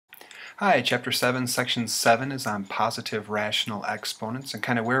Hi, Chapter 7, Section 7 is on positive rational exponents, and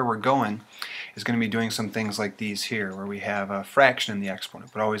kind of where we're going is going to be doing some things like these here, where we have a fraction in the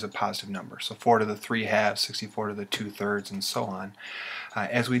exponent, but always a positive number. So 4 to the 3 halves, 64 to the 2/3, and so on.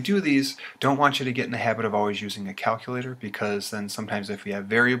 As we do these, don't want you to get in the habit of always using a calculator, because then sometimes if we have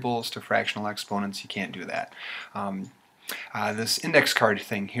variables to fractional exponents, you can't do that. This index card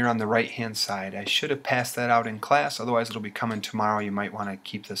thing here on the right hand side, I should have passed that out in class, otherwise it'll be coming tomorrow. You might want to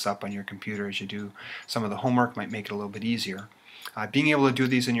keep this up on your computer as you do some of the homework, might make it a little bit easier. Being able to do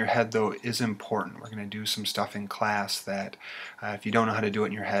these in your head though is important. We're going to do some stuff in class that if you don't know how to do it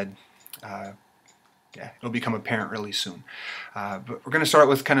in your head, it'll become apparent really soon. But we're going to start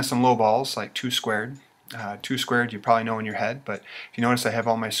with kind of some low balls like 2 squared. 2 squared you probably know in your head, but if you notice I have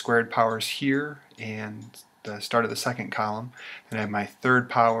all my squared powers here and the start of the second column, and I have my third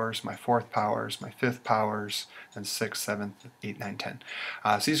powers, my fourth powers, my fifth powers, and 6th, 7th, 8th, 9th,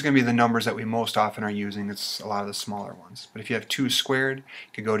 10th. So these are going to be the numbers that we most often are using. It's a lot of the smaller ones. But if you have 2 squared,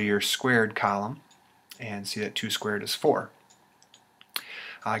 you could go to your squared column and see that 2 squared is 4.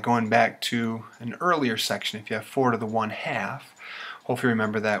 Going back to an earlier section, if you have 4 to the 1/2, hopefully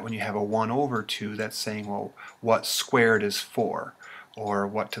remember that when you have a 1 over 2, that's saying, well, what squared is 4? Or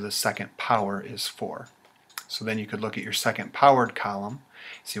what to the second power is 4? So then you could look at your second powered column,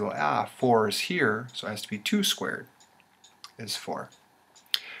 see, well, 4 is here, so it has to be 2 squared is 4.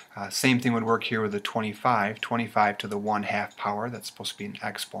 Same thing would work here with the 25. 25 to the 1/2 power, that's supposed to be an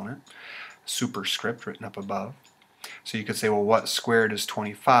exponent, superscript written up above. So you could say, well, what squared is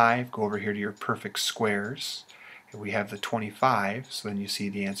 25? Go over here to your perfect squares. We have the 25, so then you see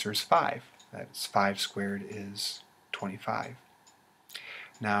the answer is 5. That's 5 squared is 25.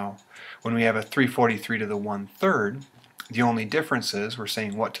 Now, when we have a 343 to the 1/3, the only difference is we're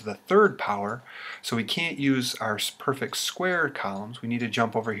saying what to the third power, so we can't use our perfect square columns. We need to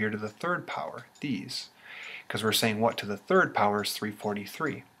jump over here to the third power, these, because we're saying what to the third power is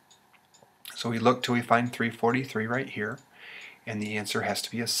 343. So we look till we find 343 right here, and the answer has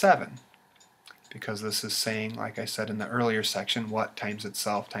to be a 7, because this is saying, like I said in the earlier section, what times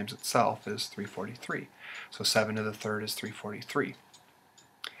itself is 343. So 7 to the third is 343.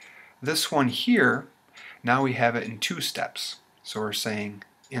 This one here, now we have it in 2 steps. So we're saying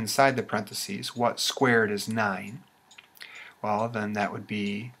inside the parentheses, what squared is 9? Well, then that would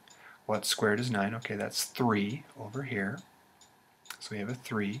be, what squared is 9? Okay, that's 3 over here. So we have a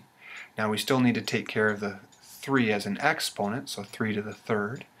 3. Now we still need to take care of the 3 as an exponent, so 3 to the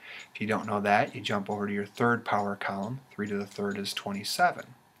third. If you don't know that, you jump over to your third power column. 3 to the third is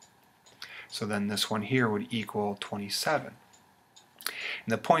 27. So then this one here would equal 27.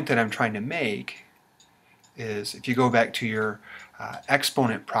 And the point that I'm trying to make is if you go back to your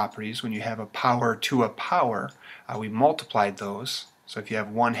exponent properties, when you have a power to a power, we multiplied those. So if you have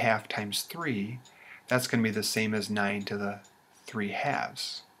 1/2 times 3, that's going to be the same as 9 to the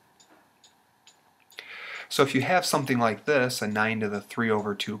 3/2. So if you have something like this, a 9 to the 3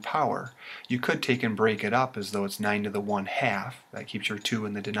 over 2 power, you could take and break it up as though it's 9 to the 1/2. That keeps your 2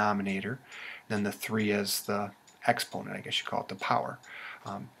 in the denominator. Then the 3 as the exponent, I guess you call it the power.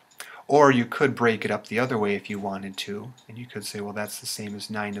 Or you could break it up the other way if you wanted to, and you could say, well, that's the same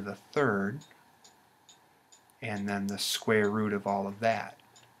as 9 to the third, and then the square root of all of that.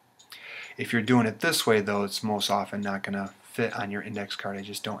 If you're doing it this way, though, it's most often not going to fit on your index card. I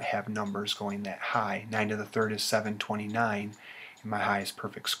just don't have numbers going that high. 9 to the third is 729, and my highest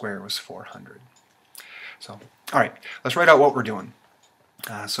perfect square was 400. So, all right, let's write out what we're doing.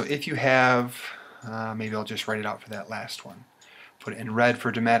 So if you have, maybe I'll just write it out for that last one. Put it in red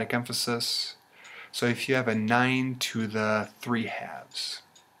for dramatic emphasis. So if you have a 9 to the 3/2,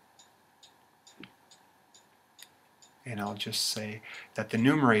 and I'll just say that the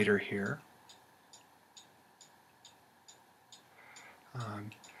numerator here,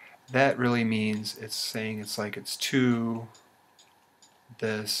 that really means it's saying it's like it's 2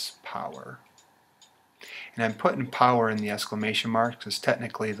 this power. And I'm putting power in the exclamation mark because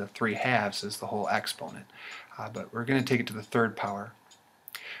technically the 3/2 is the whole exponent. But we're going to take it to the third power.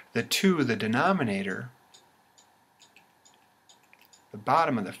 The 2, the denominator, the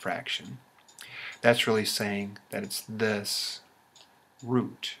bottom of the fraction, that's really saying that it's this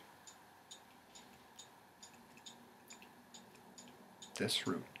root. This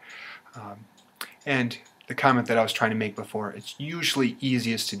root. And the comment that I was trying to make before, it's usually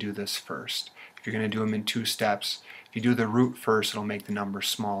easiest to do this first. If you're going to do them in 2 steps, if you do the root first, it'll make the number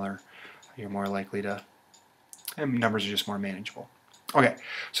smaller. You're more likely to, and numbers are just more manageable. Okay,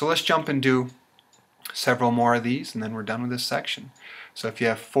 so let's jump and do several more of these, and then we're done with this section. So if you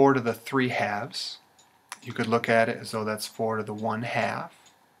have 4 to the 3/2, you could look at it as though that's 4 to the 1/2.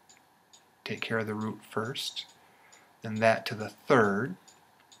 take care of the root first, then that to the third.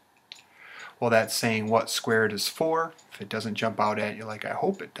 Well, that's saying what squared is 4. If it doesn't jump out at you like I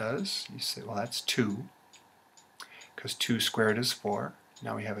hope it does, you say, well, that's 2, because 2 squared is 4.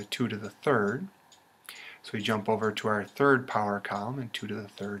 Now we have a 2 to the third. So we jump over to our third power column, and 2 to the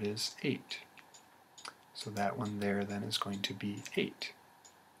third is 8. So that one there then is going to be 8.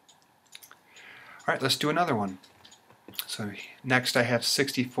 All right, let's do another one. So next I have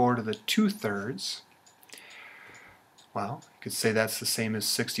 64 to the 2/3. Well, you could say that's the same as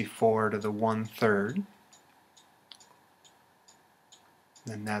 64 to the 1/3.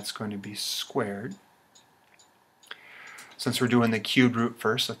 Then that's going to be squared. Since we're doing the cubed root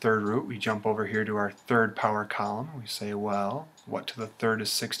first, the third root, we jump over here to our third power column. We say, well, what to the third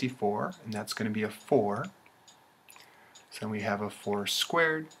is 64, and that's going to be a 4. So then we have a 4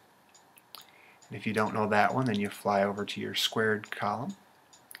 squared. And if you don't know that one, then you fly over to your squared column,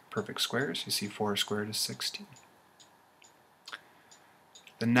 perfect squares. You see 4 squared is 16.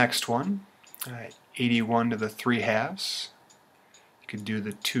 The next one, 81 to the 3/2. You could do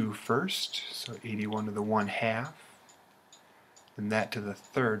the 2 first, so 81 to the 1/2. And that to the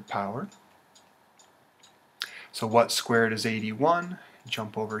third power. So what squared is 81?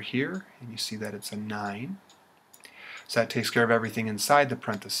 Jump over here and you see that it's a 9. So that takes care of everything inside the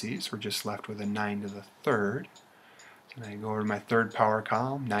parentheses. We're just left with a 9 to the third. So now I go over to my third power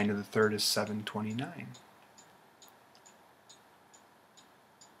column. 9 to the third is 729.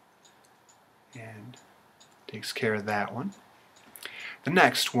 And takes care of that one. The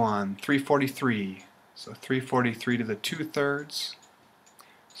next one, 343. So 343 to the 2/3.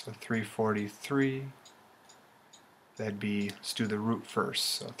 So 343, that'd be, let's do the root first.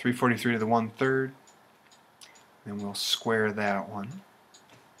 So 343 to the 1/3, then we'll square that one.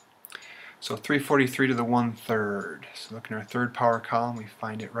 So 343 to the 1/3. So look in our third power column, we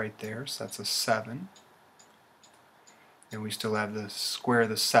find it right there. So that's a 7. Then we still have the square of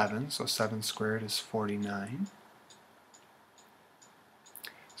the 7. So 7 squared is 49.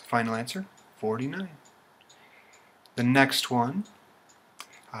 So final answer, 49. The next one,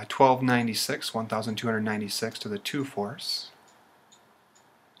 1296 to the 2/4.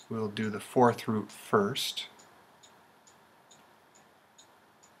 We'll do the fourth root first,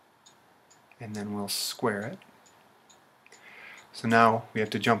 and then we'll square it. So now we have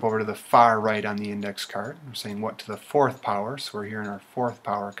to jump over to the far right on the index card. We're saying what to the 4th power, so we're here in our 4th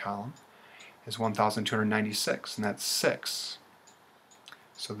power column, is 1296, and that's 6.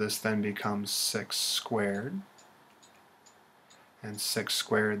 So this then becomes 6 squared. And 6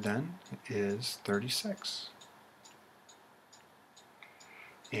 squared then is 36.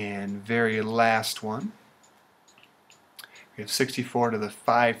 And very last one, we have 64 to the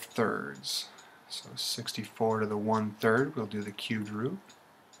 5/3. So 64 to the 1/3, we'll do the cubed root.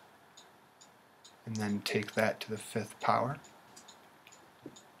 And then take that to the 5th power.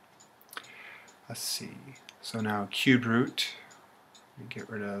 Let's see. So now cubed root, let me get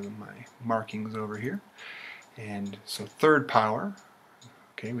rid of my markings over here. And so third power,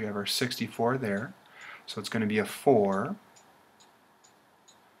 okay, we have our 64 there. So it's going to be a 4.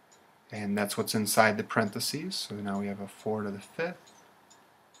 And that's what's inside the parentheses. So now we have a 4 to the 5th.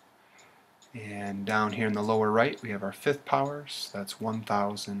 And down here in the lower right, we have our 5th powers. So that's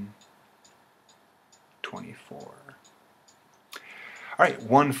 1024. All right,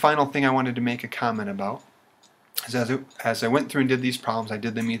 one final thing I wanted to make a comment about. As I went through and did these problems, I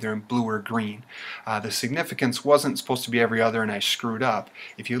did them either in blue or green. The significance wasn't supposed to be every other, and I screwed up.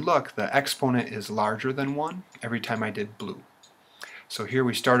 If you look, the exponent is larger than 1 every time I did blue. So here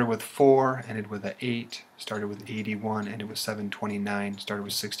we started with 4, ended with an 8, started with 81, ended with 729, started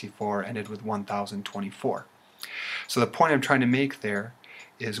with 64, ended with 1024. So the point I'm trying to make there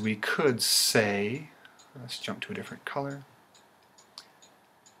is we could say, let's jump to a different color,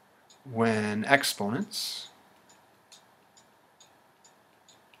 when exponents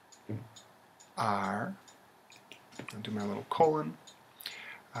are, I'll do my little colon,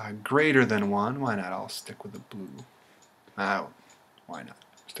 greater than 1, why not? I'll stick with the blue. Why not?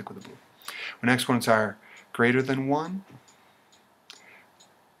 Stick with the blue. When exponents are greater than 1,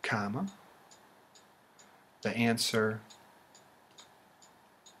 comma, the answer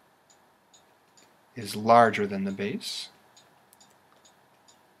is larger than the base.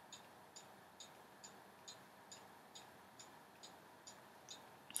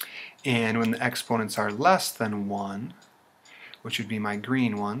 And when the exponents are less than 1, which would be my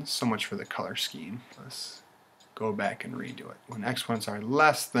green ones, so much for the color scheme. Let's go back and redo it. When exponents are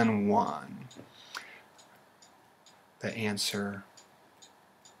less than 1, the answer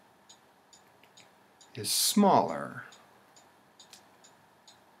is smaller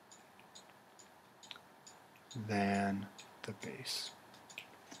than the base.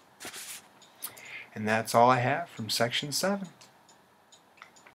 And that's all I have from section 7.